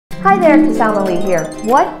Hi there, Kasama Lee here.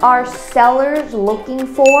 What are sellers looking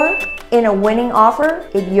for in a winning offer?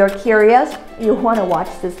 If you're curious, you want to watch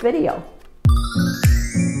this video.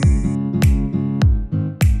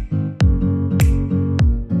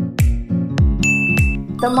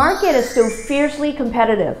 The market is still fiercely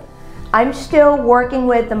competitive. I'm still working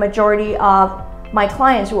with the majority of my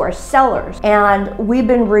clients who are sellers, and we've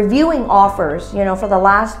been reviewing offers,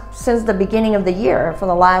 since the beginning of the year, for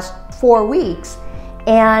the last 4 weeks.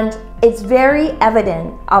 And it's very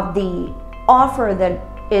evident of the offer that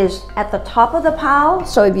is at the top of the pile.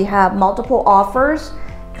 So if you have multiple offers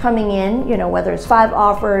coming in, whether it's 5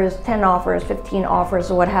 offers, 10 offers, 15 offers,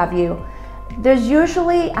 or what have you, there's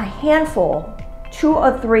usually a handful, 2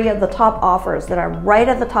 or 3 of the top offers that are right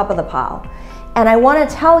at the top of the pile. And I want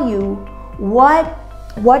to tell you what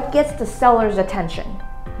gets the seller's attention.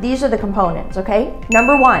 These are the components, okay?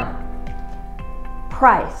 Number 1.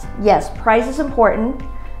 Price. Yes, price is important.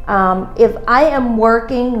 If I am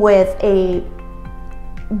working with a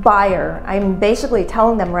buyer, I'm basically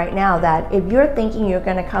telling them right now that if you're thinking you're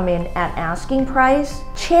going to come in at asking price,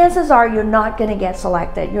 chances are you're not going to get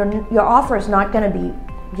selected. Your offer is not going to be,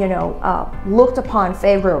 looked upon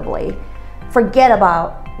favorably. Forget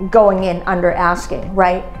about going in under asking,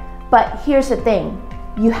 right? But here's the thing.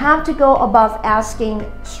 You have to go above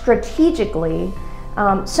asking strategically.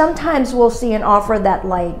 Sometimes we'll see an offer that,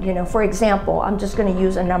 for example, I'm just going to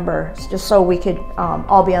use a number just so we could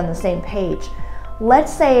all be on the same page. Let's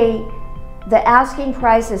say the asking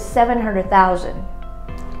price is $700,000.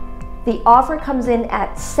 The offer comes in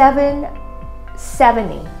at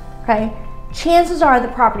 $770,000, okay? Chances are the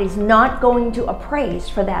property is not going to appraise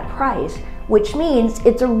for that price, which means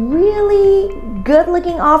it's a really good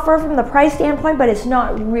looking offer from the price standpoint, but it's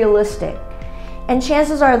not realistic. And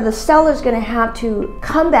chances are the seller's going to have to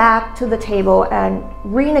come back to the table and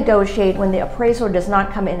renegotiate when the appraisal does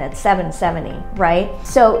not come in at $770,000, right?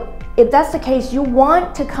 So if that's the case, you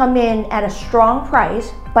want to come in at a strong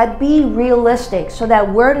price, but be realistic so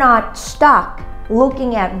that we're not stuck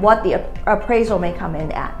looking at what the appraisal may come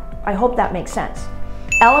in at. I hope that makes sense.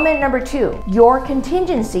 Element number 2, your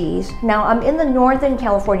contingencies. Now, I'm in the Northern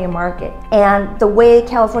California market, and the way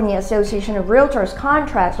California Association of Realtors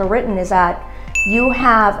contracts are written is that you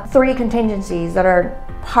have 3 contingencies that are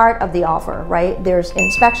part of the offer, right? There's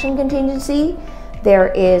inspection contingency,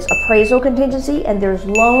 there is appraisal contingency, and there's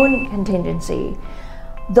loan contingency.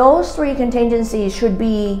 Those 3 contingencies should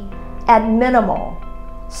be at minimal.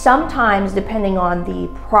 Sometimes depending on the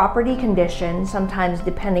property condition, sometimes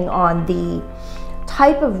depending on the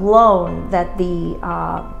type of loan that the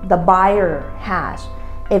buyer has.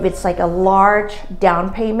 If it's like a large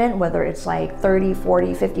down payment, whether it's like 30,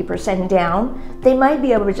 40, 50% down, they might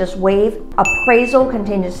be able to just waive appraisal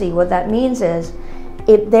contingency. What that means is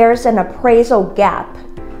if there's an appraisal gap,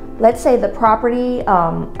 let's say the property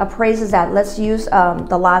appraises at, let's use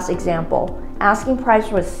the last example, asking price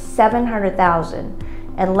was $700,000,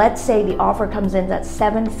 and let's say the offer comes in at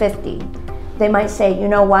 $750,000. They might say, you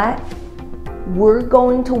know what? We're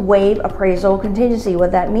going to waive appraisal contingency.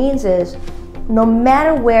 What that means is no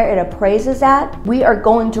matter where it appraises at, we are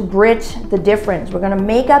going to bridge the difference. We're going to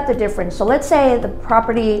make up the difference. So let's say the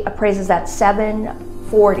property appraises at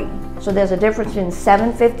 $740,000. So there's a difference between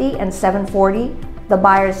 $750,000 and $740,000. The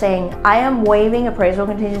buyer is saying, I am waiving appraisal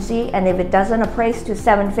contingency, and if it doesn't appraise to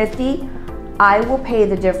 $750,000, I will pay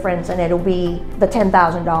the difference, and it'll be the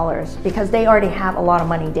 $10,000 because they already have a lot of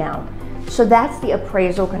money down. So that's the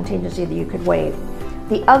appraisal contingency that you could waive.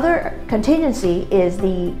 The other contingency is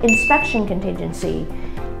the inspection contingency.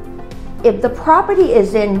 If the property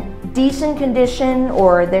is in decent condition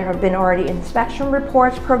or there have been already inspection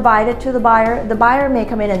reports provided to the buyer may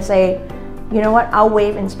come in and say, you know what, I'll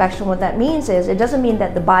waive inspection. What that means is it doesn't mean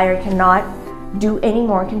that the buyer cannot do any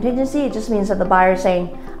more contingency. It just means that the buyer is saying,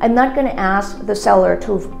 I'm not going to ask the seller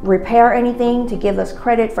to repair anything, to give us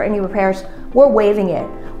credit for any repairs. We're waiving it.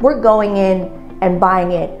 We're going in and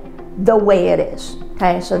buying it the way it is.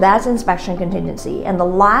 Okay, so that's inspection contingency. And the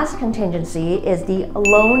last contingency is the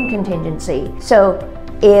loan contingency. So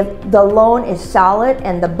if the loan is solid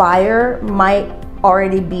and the buyer might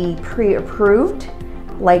already be pre-approved,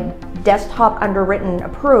 like desktop underwritten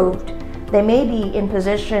approved, they may be in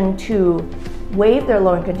position to waive their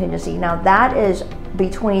loan contingency. Now that is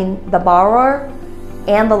between the borrower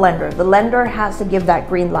and the lender. The lender has to give that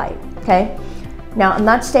green light, okay? Now, I'm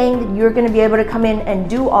not saying that you're going to be able to come in and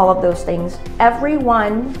do all of those things.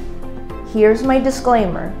 Everyone, here's my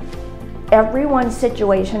disclaimer, everyone's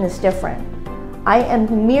situation is different. I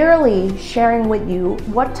am merely sharing with you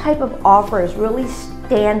what type of offers really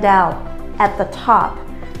stand out at the top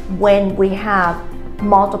when we have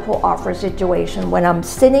multiple offer situation. When I'm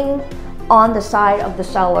sitting on the side of the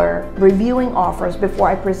seller reviewing offers before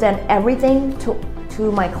I present everything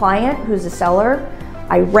to my client who's the seller,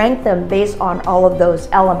 I rank them based on all of those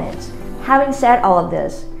elements. Having said all of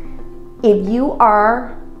this, if you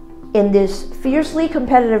are in this fiercely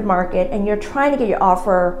competitive market and you're trying to get your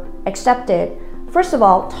offer accepted, first of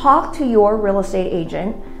all, talk to your real estate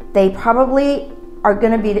agent. They probably are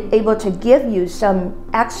going to be able to give you some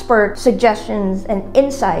expert suggestions and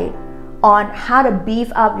insight on how to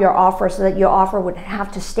beef up your offer so that your offer would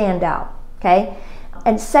have to stand out, okay?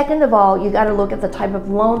 And second of all, you got to look at the type of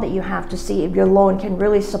loan that you have to see if your loan can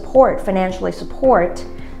really financially support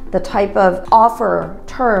the type of offer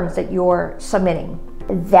terms that you're submitting.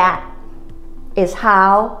 That is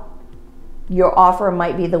how your offer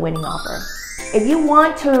might be the winning offer. If you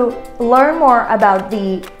want to learn more about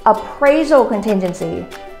the appraisal contingency,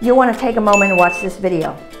 you want to take a moment and watch this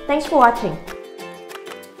video. Thanks for watching.